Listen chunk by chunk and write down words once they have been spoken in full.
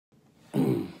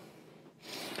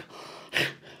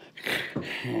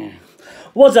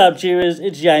What's up, cheers?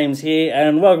 It's James here,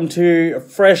 and welcome to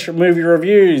Fresh Movie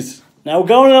Reviews. Now, we're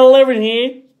going at 11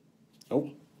 here.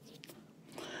 Oh.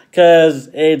 Because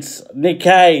it's Nick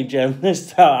Cage, and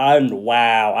this time,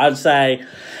 wow, I'd say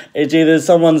it's either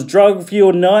someone's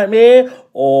drug-fueled nightmare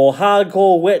or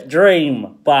hardcore wet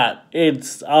dream, but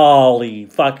it's holy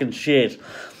fucking shit.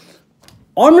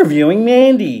 I'm reviewing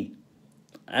Mandy,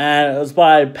 and it was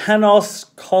by Panos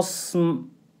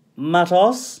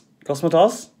Cosmatos.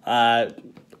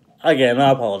 Again, I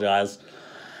apologize.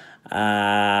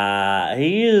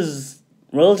 He is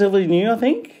relatively new, I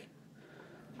think.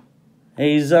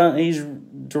 He's only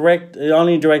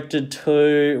directed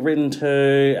two, written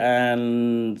two,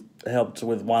 and helped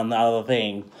with one other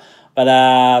thing.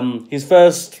 But his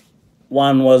first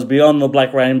one was Beyond the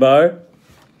Black Rainbow.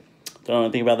 Don't know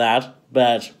anything about that.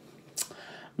 But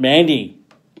Mandy,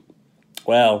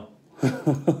 well,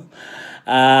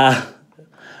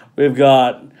 we've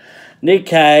got Nick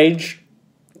Cage,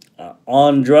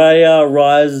 Andrea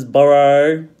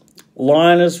Riseborough,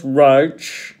 Linus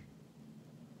Roach,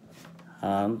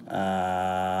 Bill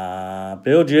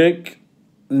Duke,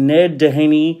 Ned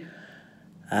Dehaney,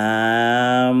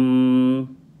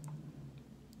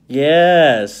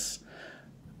 yes,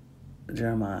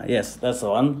 Jeremiah, yes, that's the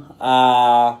one.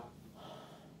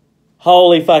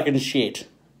 Holy fucking shit.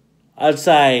 I'd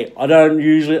say I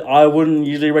wouldn't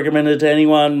usually recommend it to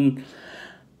anyone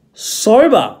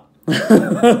sober.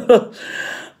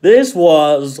 This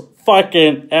was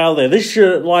fucking out there. This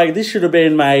should have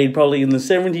been made probably in the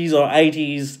 70s or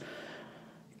 80s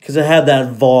because it had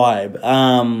that vibe.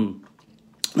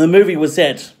 The movie was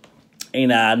set in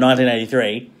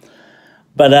 1983,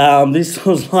 but this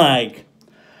was like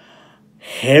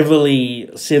heavily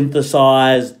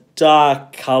synthesized,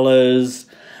 dark colors,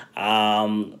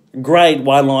 great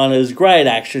one-liners, great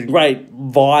action, great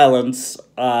violence,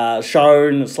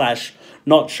 shown /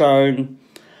 not shown,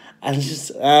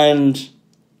 and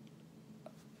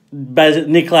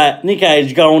basically Nick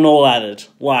Cage going all at it.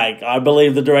 Like, I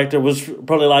believe the director was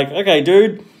probably like, okay,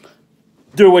 dude,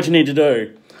 do what you need to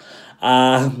do.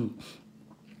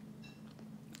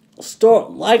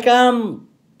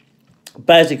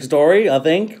 Basic story, I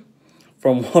think,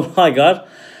 from what I got.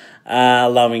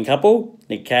 Loving couple,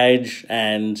 Nick Cage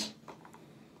and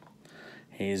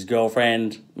his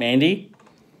girlfriend, Mandy.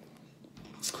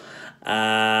 They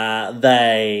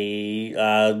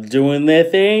are doing their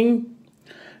thing.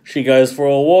 She goes for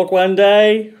a walk one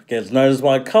day, gets noticed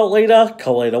by a cult leader.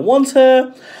 Cult leader wants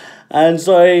her. And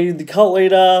so the cult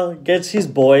leader gets his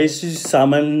boys to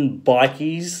summon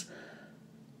bikies.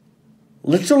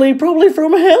 Literally probably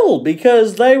from hell,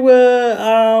 because they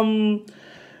were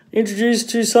introduced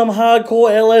to some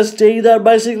hardcore LSD that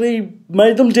basically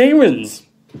made them demons.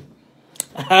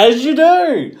 As you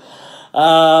do.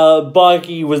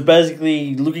 Bikey was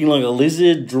basically looking like a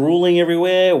lizard, drooling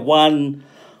everywhere. One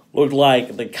looked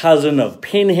like the cousin of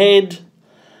Pinhead.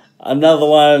 Another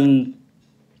one,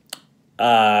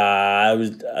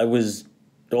 it was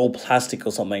all plastic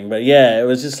or something. But yeah, it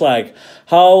was just like,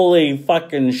 holy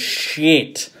fucking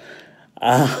shit.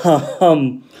 I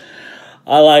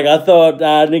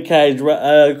thought Nick Cage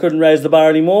couldn't raise the bar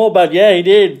anymore, but yeah, he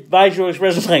did. Facial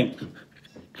expression.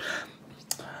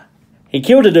 He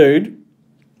killed a dude,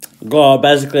 got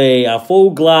basically a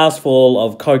full glass full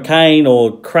of cocaine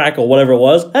or crack or whatever it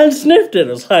was, and sniffed it.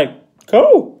 It was like,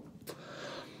 cool.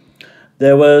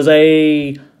 There was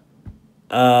a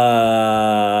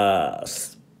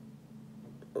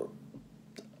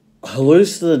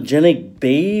hallucinogenic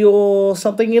bee or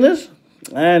something in it,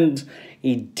 and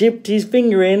he dipped his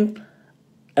finger in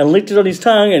and licked it on his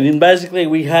tongue, and then basically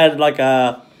we had like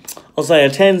a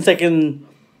 10-second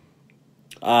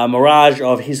mirage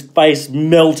of his face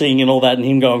melting and all that and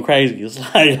him going crazy. It's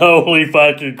like, holy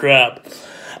fucking crap.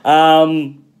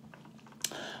 Now,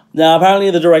 apparently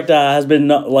the director has been,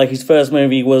 his first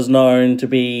movie was known to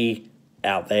be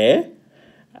out there,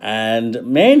 and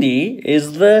Mandy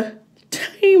is the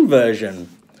tame version.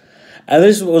 And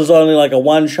this was only like a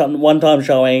one-time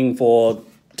showing for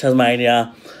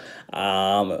Tasmania.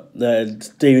 The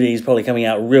DVD is probably coming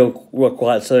out real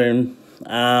quite soon.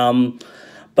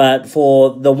 But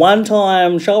for the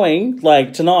one-time showing,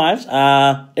 like tonight,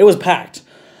 it was packed.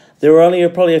 There were only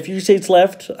probably a few seats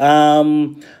left.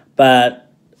 But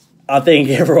I think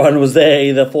everyone was there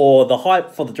either for the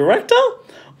hype for the director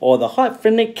or the hype for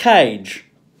Nick Cage.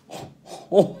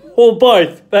 Or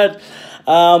both. But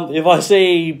if I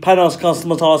see Panos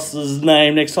Cosmatos'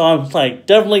 name next time, it's like,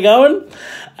 definitely going.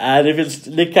 And if it's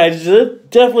Nick Cage,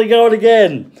 definitely going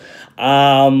again.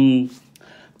 I'd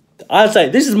say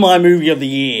this is my movie of the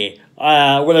year.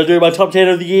 When I do my top 10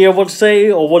 of the year, what to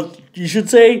see or what you should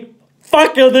see,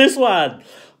 fucking this one.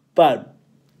 But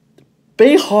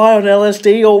be high on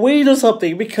LSD or weed or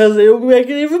something, because it will make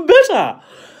it even better.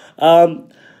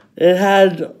 It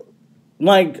had,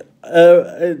 like,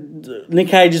 Nick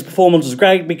Cage's performance was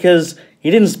great because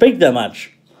he didn't speak that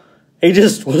much. He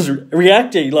just was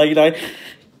reacting, like, you know,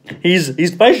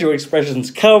 his facial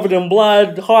expressions covered in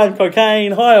blood, high on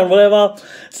cocaine, high on whatever.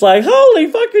 It's like, holy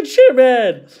fucking shit,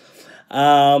 man.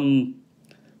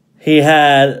 He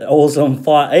had awesome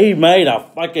fight. He made a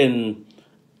fucking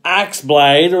axe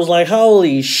blade. It was like,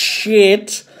 holy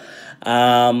shit. He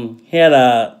had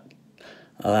a,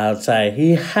 I would say,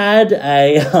 he had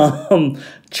a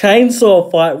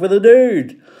chainsaw fight with a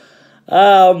dude.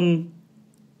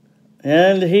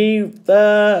 And he,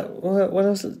 what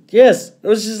else? Yes, it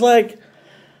was just like,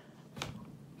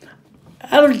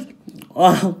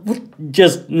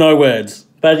 just no words.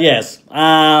 But yes,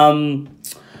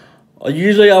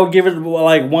 usually I would give it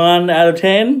like 1 out of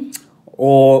 10,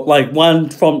 or like 1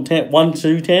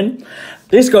 to 10.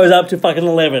 This goes up to fucking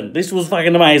 11. This was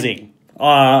fucking amazing.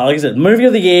 Like I said, movie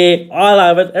of the year. I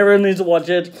love it. Everyone needs to watch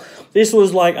it. This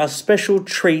was like a special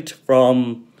treat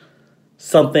from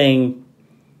something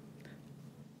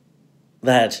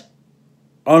that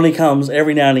only comes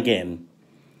every now and again.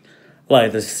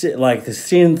 Like the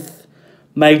synth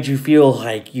made you feel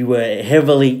like you were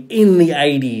heavily in the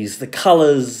 80s, the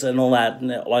colours and all that.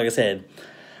 Like I said,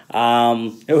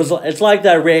 it's like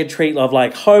that rare treat of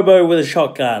like Hobo with a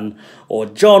Shotgun, or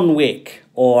John Wick,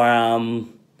 or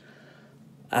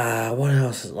what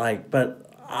else? Like, but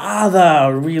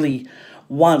other really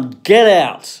one, Get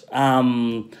Out,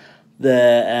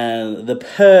 the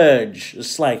Purge.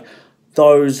 It's like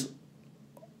those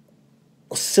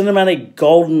cinematic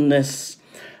goldenness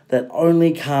that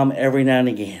only come every now and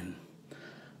again.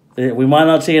 We might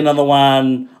not see another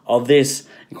one of this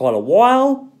in quite a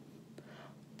while,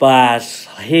 but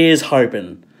here's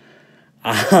hoping.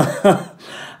 Like,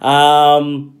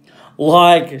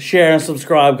 share, and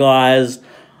subscribe, guys.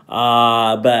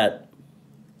 But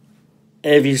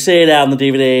if you see it out on the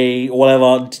DVD or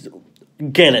whatever,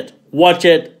 get it, watch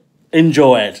it,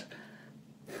 enjoy it.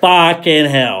 Fucking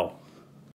hell.